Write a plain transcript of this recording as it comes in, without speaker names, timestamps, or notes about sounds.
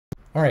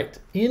All right,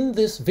 in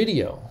this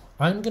video,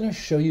 I'm going to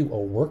show you a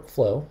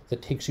workflow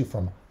that takes you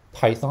from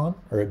Python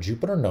or a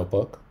Jupyter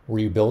notebook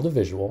where you build a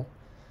visual,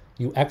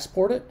 you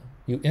export it,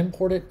 you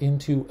import it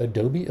into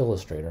Adobe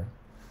Illustrator,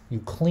 you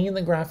clean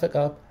the graphic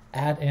up,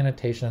 add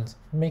annotations,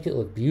 make it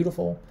look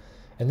beautiful,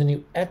 and then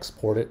you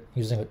export it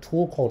using a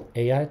tool called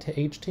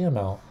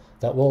ai2html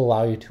that will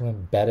allow you to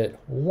embed it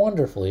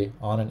wonderfully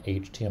on an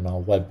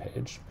HTML web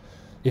page.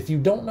 If you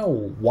don't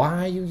know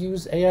why you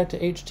use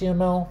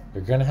ai2html,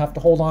 you're going to have to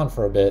hold on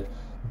for a bit.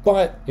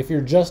 But if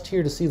you're just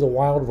here to see the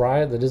wild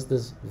ride that is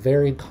this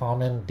very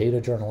common data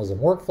journalism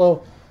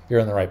workflow, you're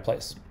in the right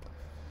place.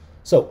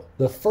 So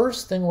the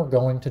first thing we're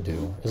going to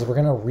do is we're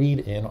going to read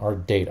in our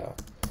data.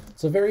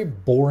 It's a very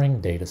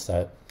boring data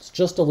set. It's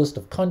just a list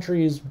of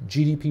countries,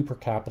 GDP per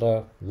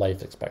capita,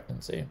 life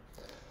expectancy.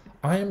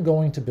 I am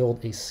going to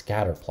build a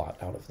scatter plot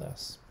out of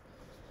this.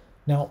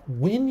 Now,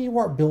 when you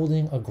are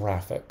building a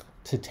graphic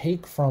to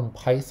take from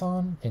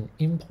Python and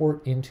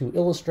import into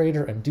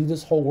Illustrator and do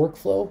this whole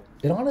workflow,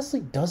 it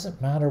honestly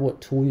doesn't matter what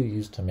tool you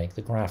use to make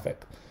the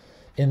graphic.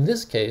 In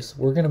this case,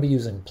 we're going to be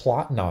using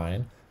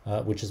plot9,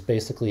 which is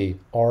basically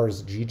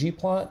R's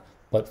ggplot,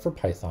 but for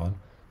Python.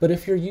 But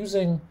if you're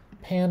using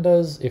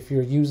pandas, if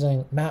you're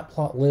using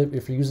matplotlib,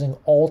 if you're using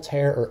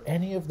Altair or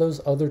any of those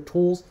other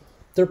tools,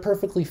 they're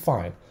perfectly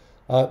fine.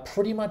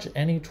 Pretty much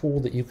any tool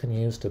that you can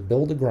use to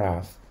build a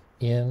graph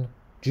in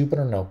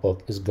Jupyter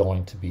Notebook is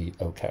going to be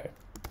okay.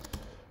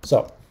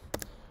 So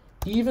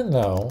even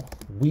though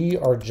we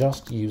are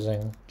just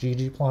using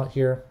ggplot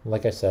here,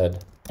 like I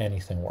said,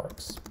 anything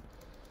works.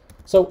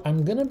 So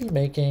I'm going to be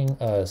making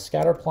a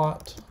scatter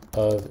plot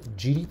of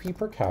GDP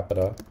per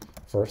capita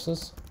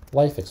versus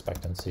life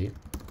expectancy,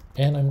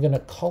 and I'm going to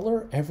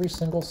color every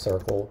single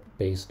circle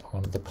based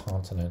on the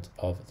continent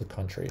of the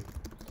country.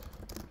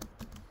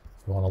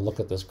 If you want to look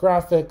at this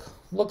graphic,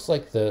 looks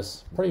like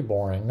this, pretty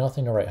boring,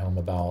 nothing to write home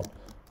about.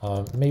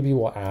 Maybe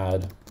we'll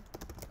add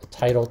a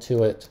title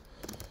to it.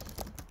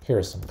 Here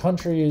are some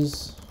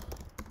countries.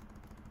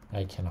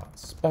 I cannot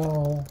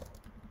spell.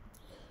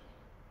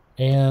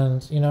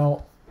 And, you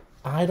know,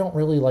 I don't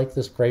really like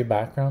this gray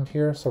background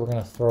here, so we're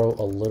going to throw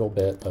a little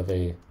bit of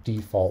a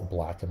default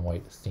black and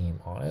white theme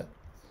on it.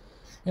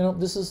 You know,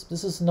 this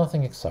is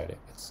nothing exciting.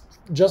 It's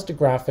just a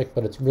graphic,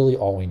 but it's really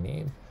all we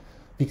need,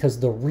 because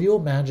the real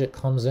magic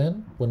comes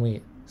in when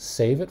we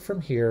save it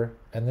from here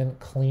and then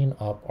clean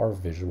up our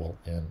visual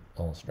in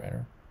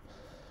Illustrator.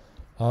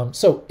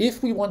 So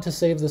if we want to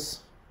save this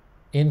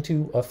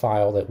into a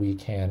file that we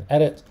can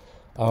edit,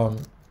 we're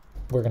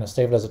going to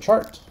save it as a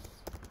chart.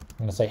 I'm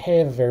going to say, hey, I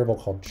have a variable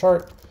called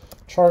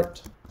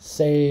chart,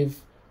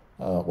 save,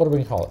 what are we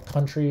going to call it?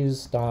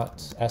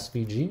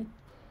 Countries.svg,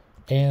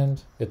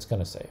 and it's going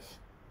to save.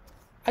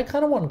 I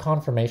kind of want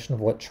confirmation of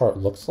what chart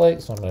looks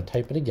like, so I'm going to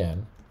type it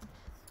again,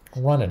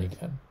 run it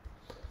again.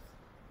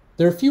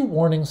 There are a few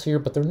warnings here,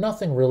 but they're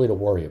nothing really to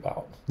worry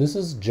about. This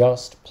is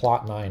just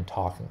plot9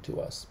 talking to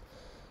us,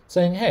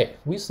 saying, hey,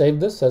 we saved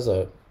this as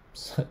a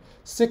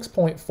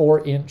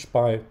 6.4 inch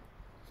by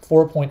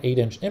 4.8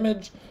 inch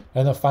image,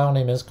 and the file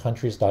name is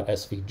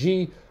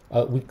countries.svg.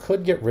 We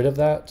could get rid of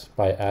that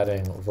by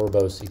adding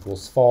verbose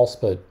equals false,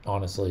 but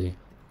honestly,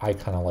 I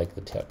kind of like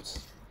the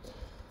tips.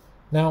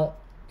 Now,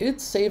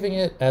 it's saving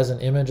it as an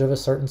image of a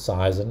certain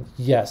size, and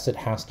yes, it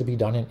has to be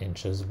done in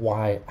inches.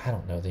 Why? I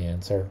don't know the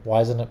answer.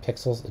 Why isn't it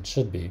pixels? It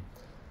should be.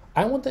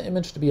 I want the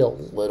image to be a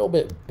little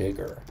bit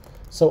bigger.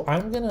 So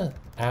I'm going to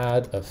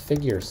add a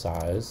figure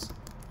size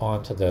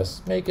onto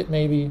this, make it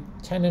maybe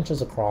 10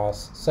 inches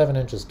across, 7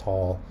 inches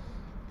tall.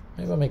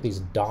 Maybe I'll make these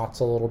dots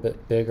a little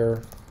bit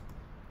bigger.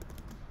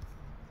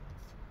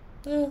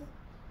 Add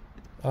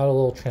a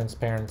little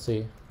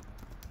transparency.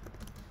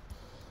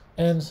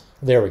 And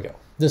there we go.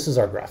 This is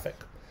our graphic.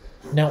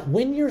 Now,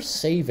 when you're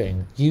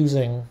saving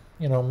using,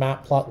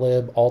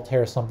 matplotlib,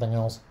 Altair, something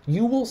else,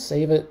 you will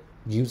save it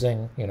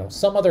using,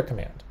 some other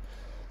command.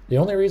 The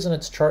only reason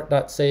it's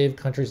chart.save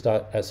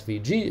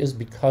countries.svg is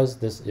because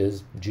this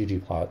is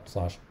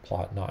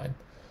ggplot/plot9.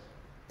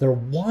 The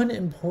one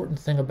important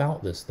thing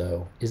about this,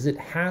 though, is it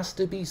has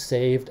to be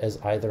saved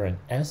as either an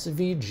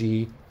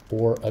SVG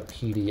or a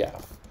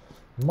PDF.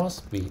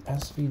 Must be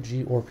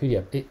SVG or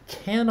PDF. It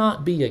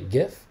cannot be a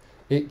GIF.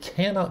 It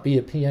cannot be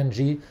a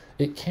PNG.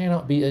 It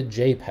cannot be a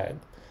JPEG.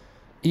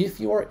 If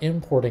you are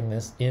importing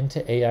this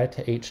into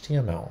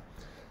ai2html,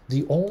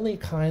 the only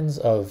kinds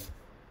of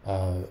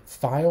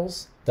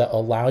files that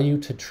allow you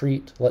to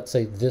treat, let's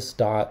say, this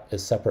dot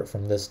is separate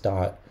from this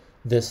dot,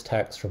 this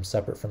text from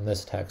separate from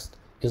this text,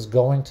 is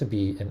going to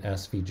be an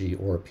SVG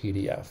or a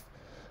PDF.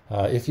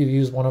 If you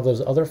use one of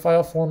those other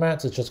file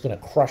formats, it's just going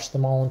to crush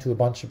them all into a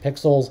bunch of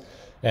pixels,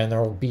 and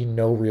there will be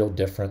no real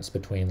difference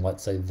between,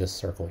 let's say, this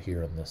circle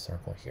here and this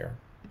circle here.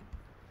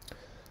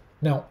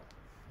 Now,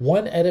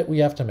 one edit we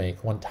have to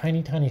make, one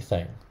tiny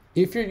thing.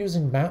 If you're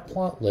using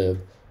matplotlib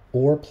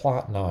or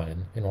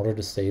plot9 in order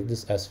to save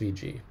this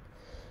SVG,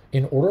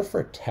 in order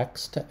for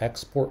text to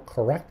export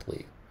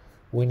correctly,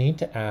 we need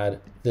to add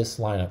this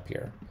line up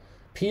here.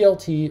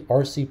 PLT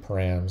RC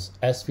params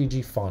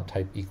SVG font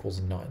type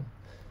equals none.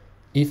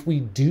 If we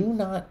do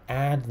not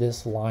add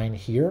this line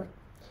here,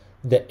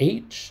 the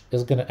H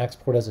is going to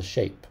export as a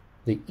shape.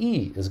 The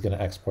E is going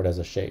to export as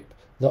a shape.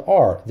 The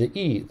R, the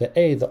E, the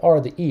A, the R,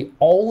 the E,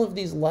 all of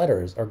these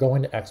letters are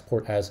going to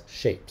export as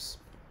shapes.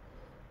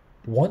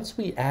 Once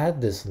we add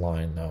this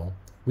line though,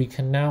 we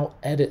can now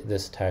edit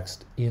this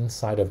text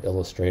inside of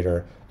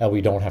Illustrator and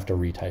we don't have to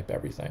retype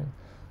everything.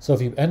 So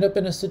if you end up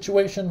in a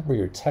situation where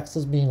your text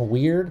is being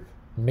weird,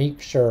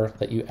 make sure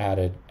that you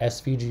added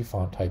SVG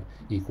font type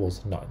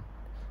equals none.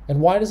 And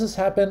why does this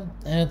happen?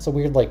 It's a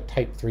weird like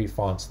type 3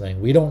 fonts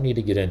thing. We don't need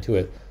to get into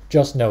it.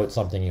 Just know it's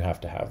something you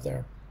have to have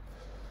there.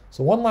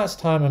 So one last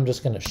time, I'm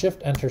just going to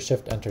shift enter,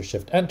 shift enter,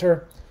 shift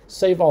enter,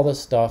 save all this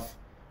stuff.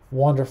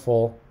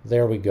 Wonderful.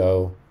 There we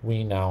go.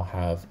 We now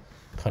have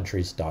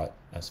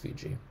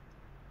countries.svg.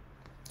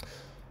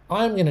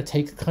 I'm going to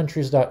take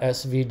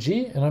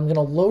countries.svg and I'm going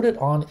to load it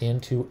on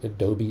into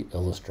Adobe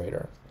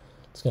Illustrator.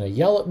 It's going to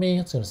yell at me.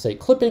 It's going to say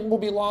clipping will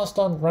be lost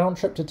on round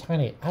trip to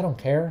Tiny. I don't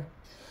care.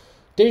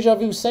 Deja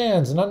vu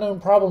sans, an unknown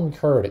problem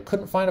occurred. It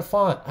couldn't find a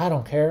font. I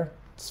don't care.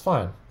 It's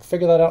fine. We'll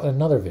figure that out in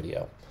another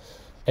video.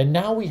 And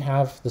now we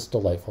have this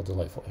delightful,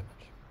 delightful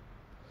image.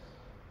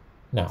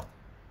 Now,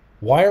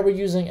 why are we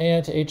using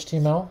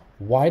ai2html?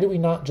 Why do we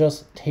not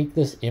just take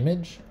this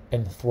image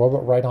and throw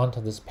it right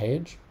onto this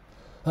page?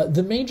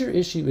 The major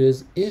issue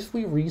is if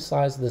we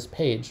resize this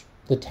page,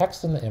 the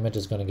text in the image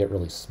is going to get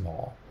really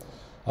small.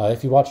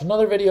 If you watch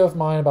another video of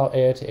mine about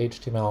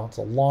ai2html, it's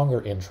a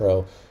longer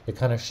intro. It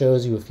kind of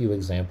shows you a few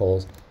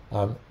examples.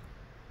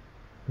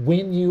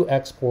 When you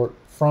export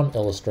from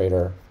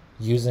Illustrator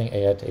using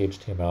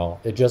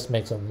ai2html, it just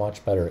makes a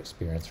much better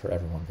experience for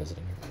everyone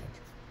visiting your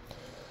page.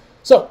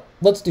 So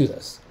let's do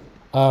this.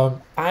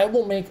 I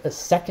will make a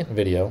second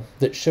video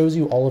that shows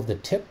you all of the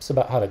tips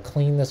about how to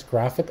clean this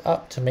graphic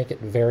up to make it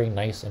very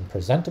nice and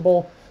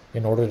presentable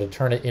in order to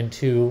turn it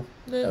into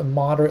a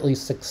moderately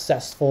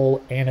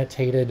successful,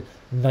 annotated,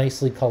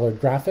 nicely colored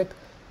graphic.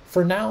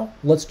 For now,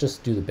 let's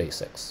just do the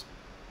basics.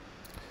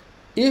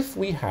 If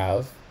we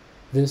have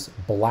this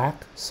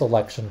black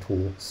selection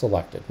tool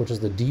selected, which is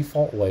the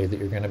default way that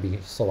you're going to be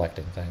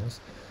selecting things,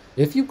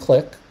 if you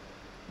click,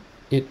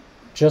 it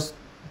just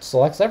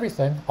selects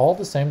everything all at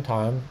the same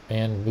time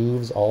and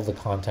moves all the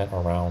content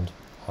around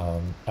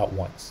at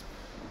once.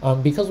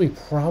 Because we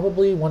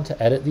probably want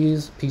to edit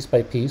these piece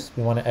by piece,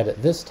 we want to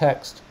edit this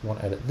text, we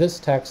want to edit this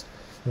text,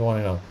 we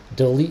want to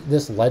delete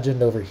this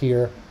legend over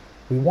here.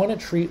 We want to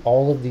treat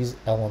all of these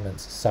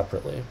elements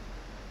separately.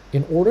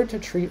 In order to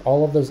treat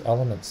all of those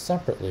elements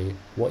separately,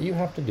 what you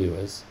have to do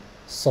is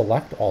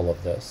select all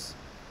of this,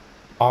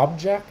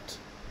 Object,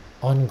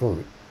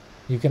 Ungroup.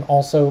 You can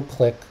also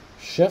click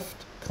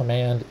Shift,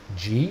 Command,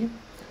 G,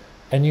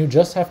 and you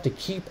just have to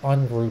keep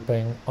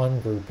ungrouping,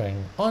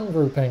 ungrouping,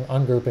 ungrouping,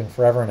 ungrouping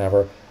forever and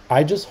ever.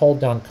 I just hold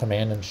down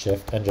Command and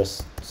Shift and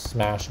just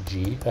smash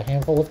G a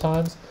handful of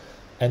times,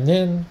 and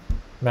then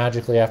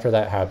magically after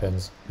that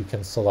happens, we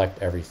can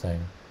select everything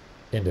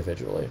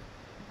individually.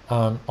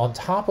 On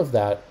top of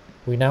that,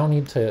 we now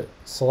need to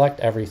select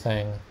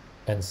everything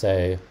and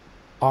say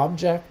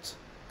Object,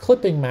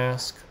 Clipping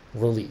Mask,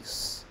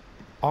 Release.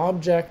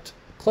 Object,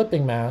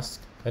 Clipping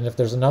Mask, and if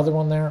there's another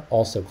one there,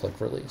 also click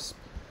Release.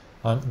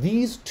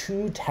 These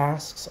two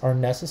tasks are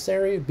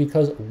necessary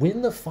because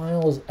when the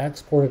file is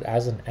exported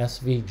as an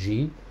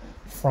SVG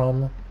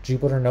from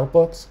Jupyter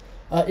Notebooks,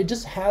 it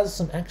just has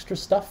some extra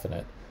stuff in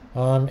it.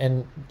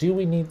 And do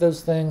we need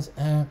those things?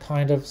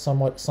 Kind of,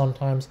 somewhat,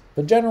 sometimes.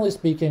 But generally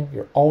speaking,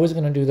 you're always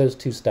going to do those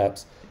two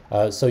steps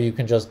so you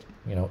can just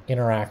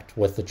interact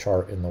with the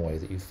chart in the way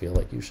that you feel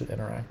like you should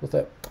interact with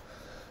it.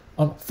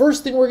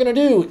 First thing we're going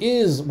to do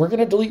is we're going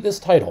to delete this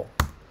title.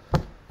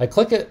 I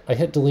click it, I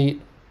hit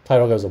delete,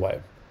 title goes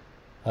away.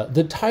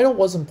 The title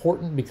was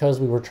important because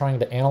we were trying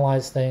to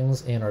analyze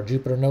things in our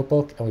Jupyter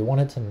Notebook and we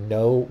wanted to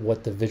know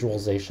what the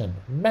visualization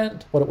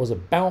meant, what it was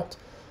about.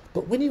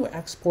 But when you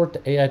export to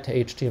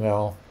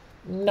ai2html,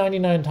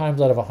 99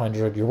 times out of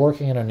 100, you're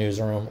working in a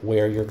newsroom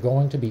where you're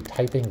going to be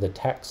typing the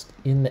text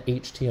in the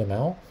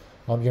HTML.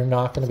 You're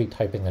not going to be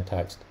typing the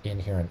text in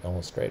here in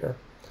Illustrator.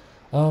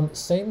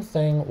 Same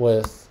thing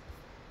with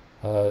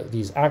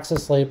these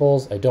axis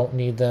labels. I don't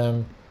need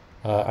them.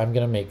 I'm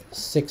going to make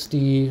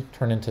 60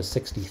 turn into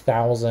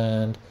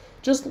 60,000.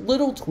 Just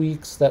little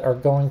tweaks that are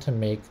going to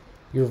make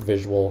your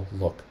visual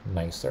look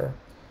nicer.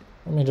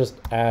 Let me just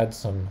add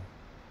some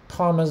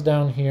commas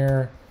down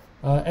here,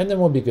 and then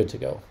we'll be good to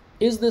go.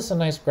 Is this a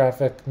nice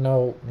graphic?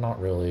 No,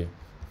 not really,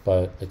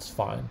 but it's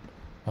fine.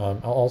 I'll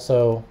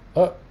also,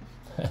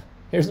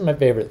 here's my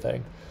favorite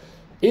thing.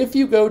 If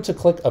you go to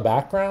click a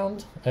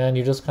background and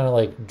you just kind of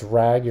like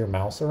drag your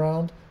mouse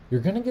around, you're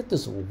going to get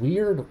this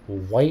weird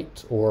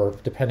white, or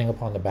depending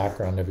upon the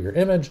background of your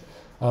image,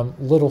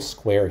 little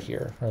square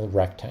here, or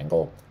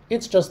rectangle.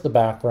 It's just the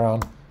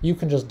background. You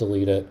can just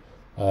delete it.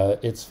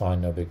 It's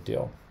fine, no big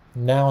deal.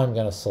 Now I'm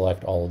going to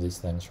select all of these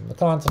things from the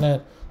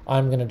continent.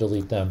 I'm going to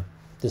delete them.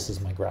 This is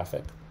my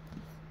graphic.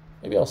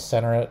 Maybe I'll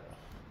center it.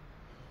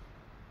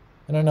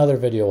 In another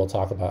video, we'll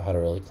talk about how to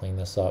really clean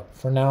this up.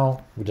 For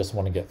now, we just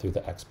want to get through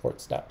the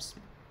export steps.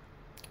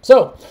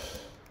 So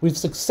We've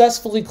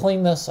successfully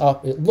cleaned this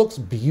up. It looks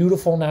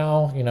beautiful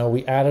now. You know,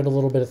 we added a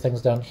little bit of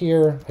things down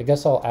here. I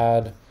guess I'll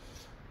add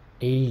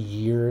 80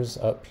 years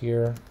up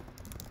here.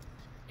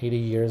 80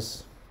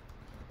 years.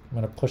 I'm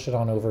going to push it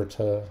on over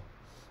to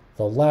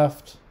the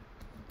left.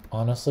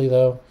 Honestly,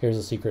 though, here's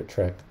a secret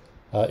trick.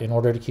 In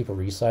order to keep a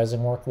resizing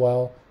work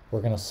well,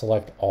 we're going to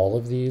select all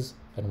of these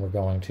and we're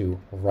going to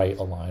right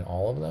align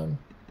all of them.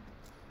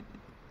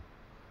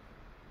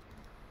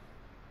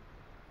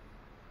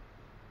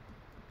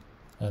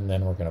 And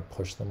then we're going to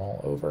push them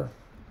all over.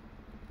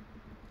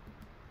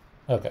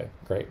 Okay,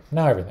 great.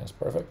 Now everything's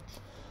perfect.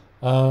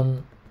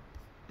 The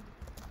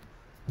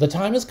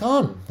time has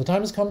come. The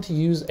time has come to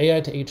use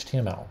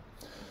ai2html.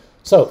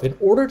 So in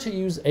order to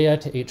use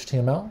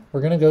ai2html,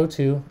 we're going to go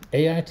to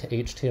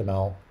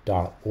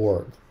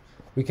ai2html.org.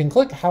 We can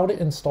click how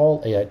to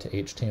install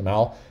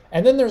ai2html,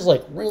 and then there's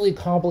like really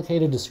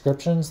complicated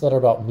descriptions that are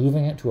about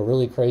moving it to a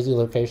really crazy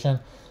location.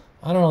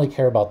 I don't really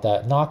care about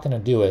that. Not going to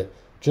do it.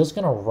 Just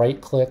going to right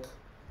click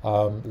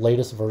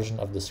latest version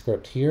of the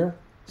script here,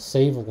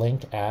 save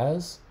link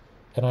as,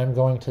 and I'm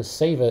going to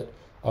save it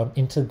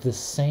into the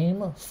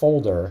same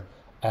folder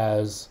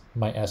as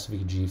my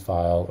SVG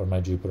file or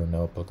my Jupyter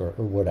notebook or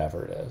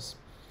whatever it is.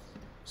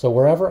 So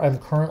wherever I'm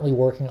currently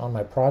working on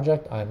my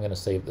project, I'm going to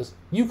save this.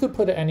 You could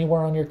put it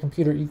anywhere on your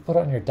computer. You can put it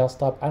on your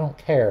desktop. I don't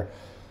care.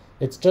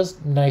 It's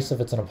just nice if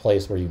it's in a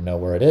place where you know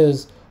where it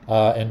is.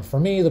 And for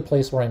me, the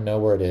place where I know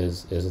where it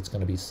is it's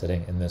going to be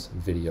sitting in this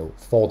video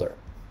folder.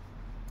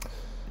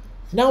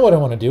 Now what I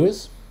want to do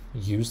is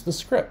use the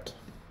script.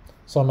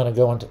 So I'm going to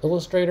go into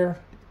Illustrator,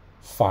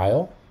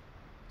 File,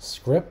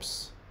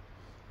 Scripts,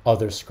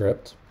 Other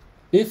Script.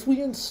 If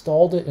we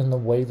installed it in the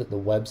way that the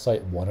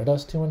website wanted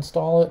us to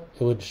install it,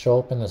 it would show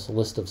up in this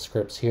list of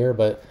scripts here,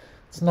 but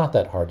it's not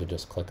that hard to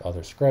just click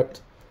Other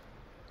Script.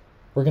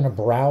 We're going to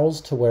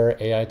browse to where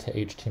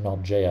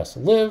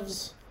ai2html.js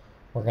lives.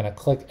 We're going to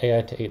click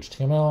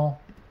ai2html.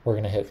 We're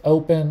going to hit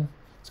Open.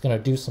 It's going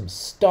to do some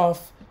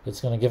stuff. It's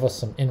going to give us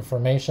some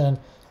information.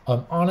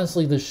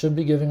 Honestly, this should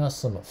be giving us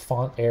some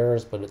font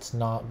errors, but it's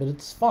not, but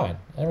it's fine.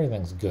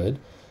 Everything's good.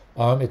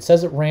 It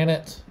says it ran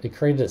it. It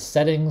created a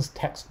settings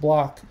text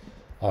block.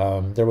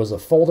 There was a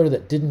folder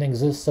that didn't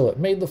exist, so it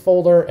made the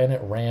folder and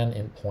it ran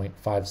in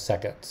 0.5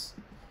 seconds.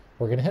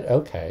 We're going to hit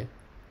OK.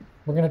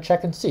 We're going to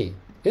check and see.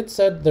 It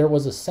said there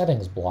was a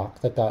settings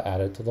block that got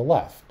added to the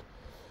left.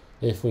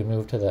 If we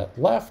move to the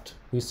left,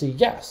 we see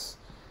yes,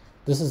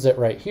 this is it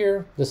right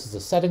here. This is a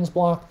settings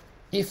block.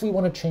 If we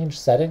want to change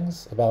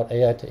settings about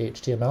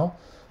ai2html,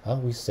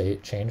 we say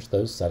change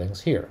those settings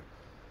here.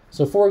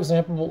 So for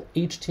example,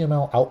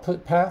 HTML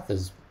output path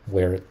is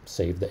where it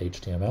saved the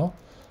HTML.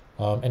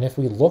 And if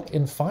we look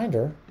in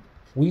Finder,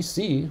 we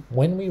see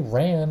when we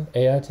ran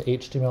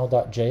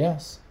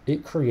ai2html.js,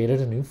 it created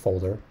a new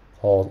folder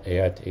called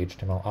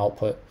ai2html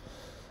output.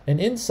 And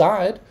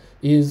inside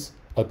is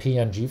a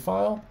PNG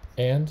file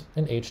and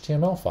an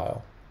HTML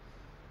file.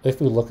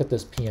 If we look at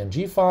this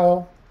PNG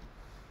file,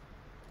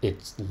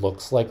 it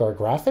looks like our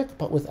graphic,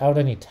 but without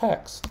any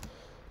text.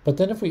 But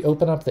then if we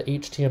open up the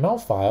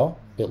HTML file,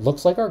 it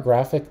looks like our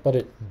graphic, but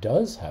it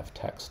does have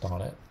text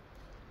on it.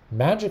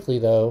 Magically,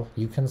 though,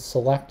 you can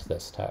select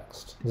this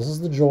text. This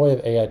is the joy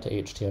of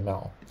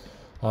ai2html.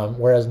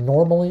 Whereas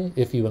normally,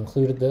 if you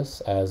included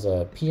this as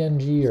a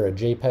PNG or a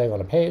JPEG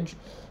on a page,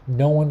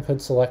 no one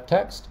could select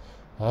text.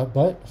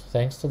 But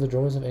thanks to the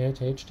joys of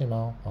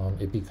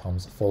ai2html, it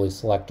becomes fully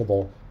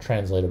selectable,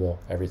 translatable,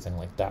 everything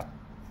like that.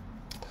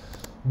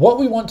 What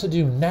we want to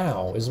do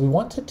now is we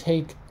want to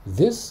take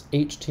this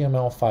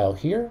HTML file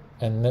here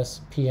and this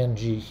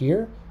PNG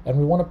here, and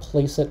we want to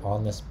place it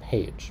on this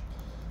page.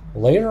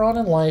 Later on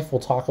in life,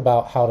 we'll talk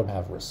about how to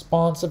have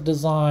responsive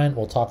design.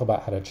 We'll talk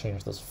about how to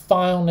change this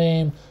file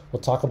name.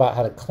 We'll talk about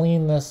how to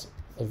clean this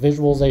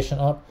visualization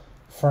up.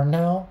 For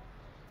now,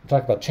 we'll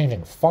talk about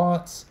changing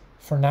fonts.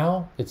 For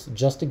now, it's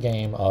just a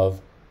game of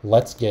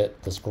let's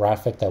get this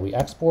graphic that we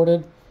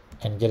exported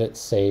and get it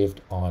saved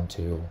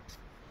onto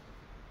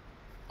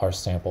our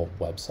sample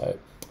website.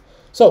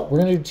 So we're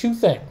going to do two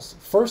things.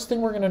 First thing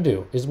we're going to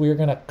do is we're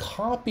going to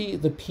copy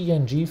the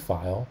PNG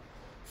file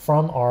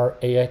from our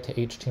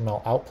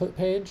ai2html output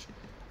page,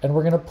 and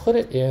we're going to put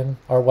it in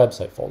our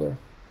website folder.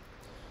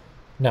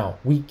 Now,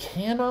 we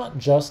cannot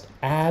just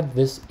add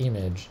this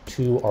image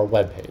to our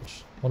web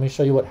page. Let me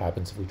show you what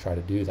happens if we try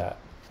to do that.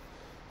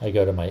 I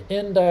go to my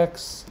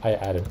index, I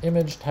add an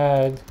image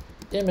tag,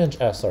 image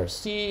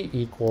src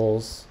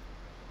equals,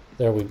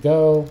 there we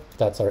go,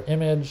 that's our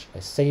image, I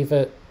save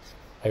it,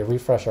 I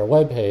refresh our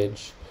web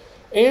page,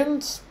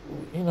 and,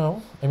 you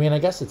know, I mean, I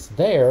guess it's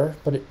there,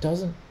 but it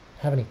doesn't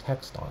have any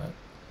text on it.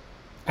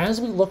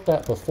 As we looked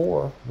at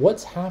before,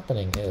 what's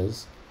happening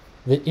is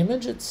the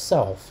image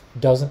itself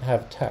doesn't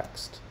have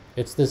text.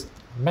 It's this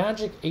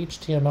magic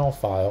HTML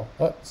file,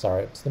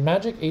 it's the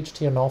magic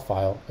HTML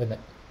file in the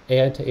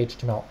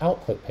ai2html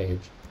output page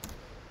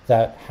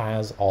that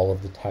has all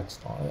of the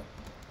text on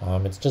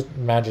it. It's just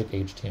magic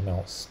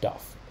HTML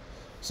stuff.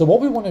 So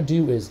what we want to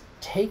do is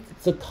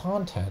take the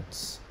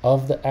contents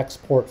of the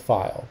export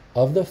file,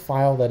 of the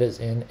file that is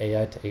in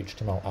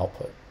ai2html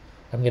output.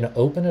 I'm going to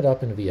open it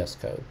up in VS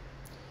Code.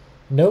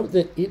 Note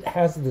that it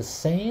has the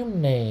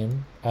same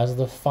name as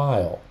the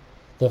file.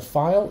 The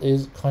file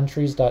is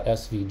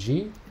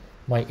countries.svg.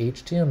 My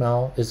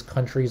HTML is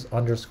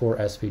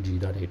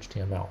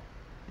countries_svg.html.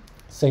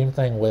 Same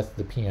thing with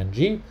the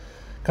PNG,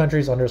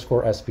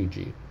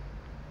 countries_svg.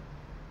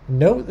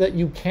 Note that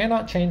you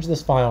cannot change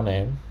this file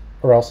name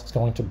or else it's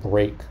going to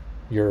break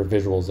your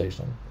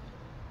visualization.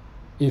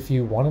 If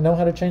you want to know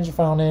how to change the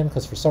file name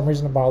because for some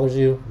reason it bothers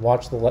you,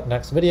 watch the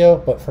next video,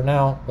 but for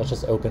now, let's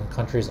just open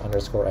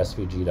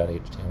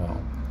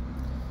countries_svg.html.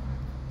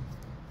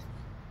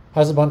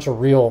 Has a bunch of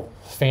real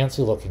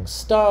fancy looking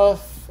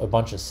stuff, a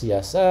bunch of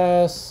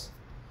CSS,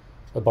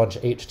 a bunch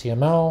of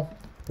HTML.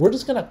 We're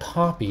just going to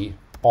copy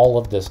all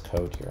of this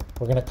code here.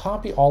 We're going to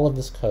copy all of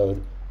this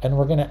code and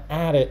we're going to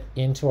add it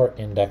into our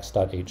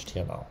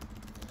index.html.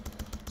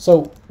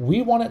 So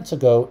we want it to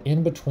go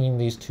in between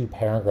these two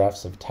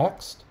paragraphs of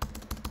text.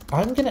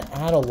 I'm going to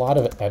add a lot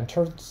of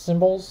enter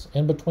symbols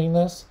in between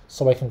this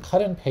so I can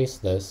cut and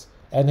paste this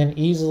and then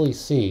easily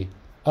see,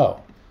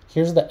 oh,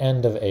 here's the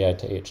end of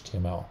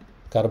ai2html.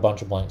 Got a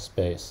bunch of blank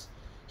space.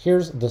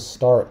 Here's the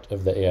start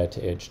of the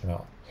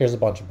ai2html. Here's a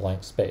bunch of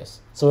blank space.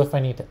 So if I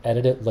need to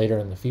edit it later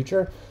in the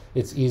future,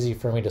 it's easy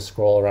for me to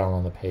scroll around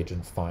on the page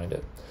and find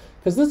it.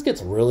 Because this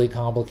gets really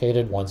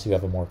complicated once you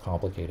have a more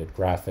complicated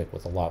graphic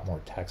with a lot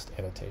more text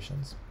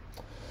annotations.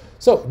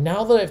 So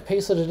now that I've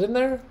pasted it in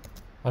there,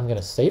 I'm going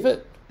to save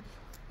it.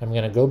 I'm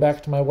going to go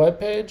back to my web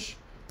page.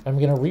 I'm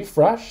going to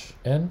refresh,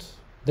 and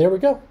there we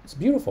go. It's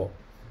beautiful.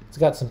 It's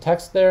got some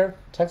text there.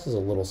 Text is a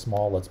little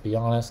small, let's be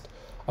honest.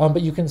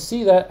 But you can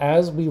see that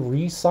as we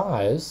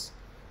resize,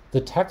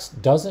 the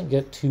text doesn't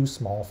get too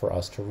small for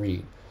us to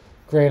read.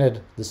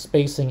 Granted, the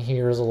spacing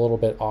here is a little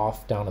bit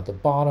off down at the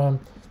bottom.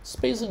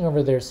 Spacing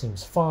over there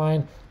seems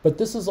fine, but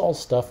this is all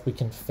stuff we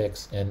can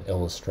fix in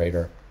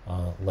Illustrator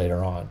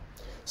later on.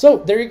 So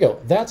there you go.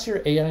 That's your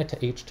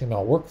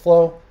ai2html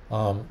workflow.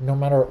 No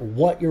matter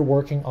what you're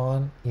working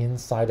on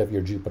inside of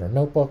your Jupyter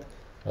notebook,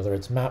 whether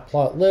it's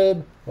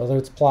matplotlib, whether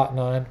it's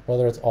plot9,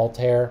 whether it's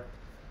Altair,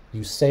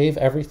 you save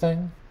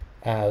everything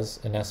as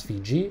an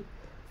SVG.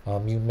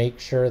 You make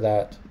sure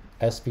that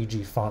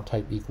SVG font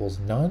type equals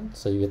none,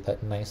 so you get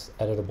that nice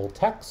editable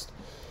text.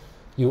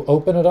 You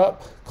open it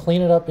up,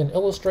 clean it up in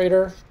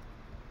Illustrator,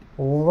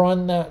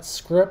 run that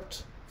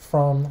script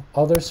from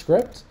other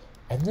scripts,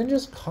 and then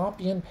just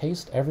copy and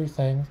paste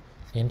everything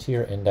into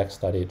your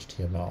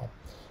index.html.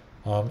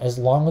 As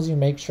long as you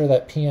make sure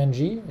that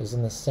PNG is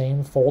in the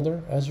same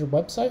folder as your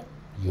website,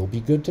 you'll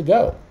be good to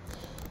go.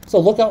 So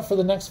look out for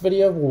the next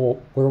video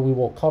where we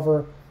will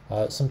cover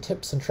some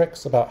tips and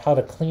tricks about how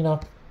to clean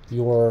up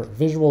your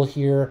visual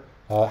here,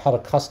 how to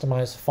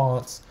customize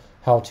fonts,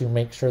 how to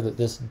make sure that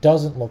this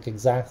doesn't look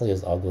exactly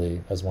as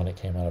ugly as when it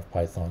came out of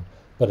Python,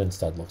 but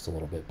instead looks a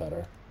little bit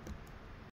better.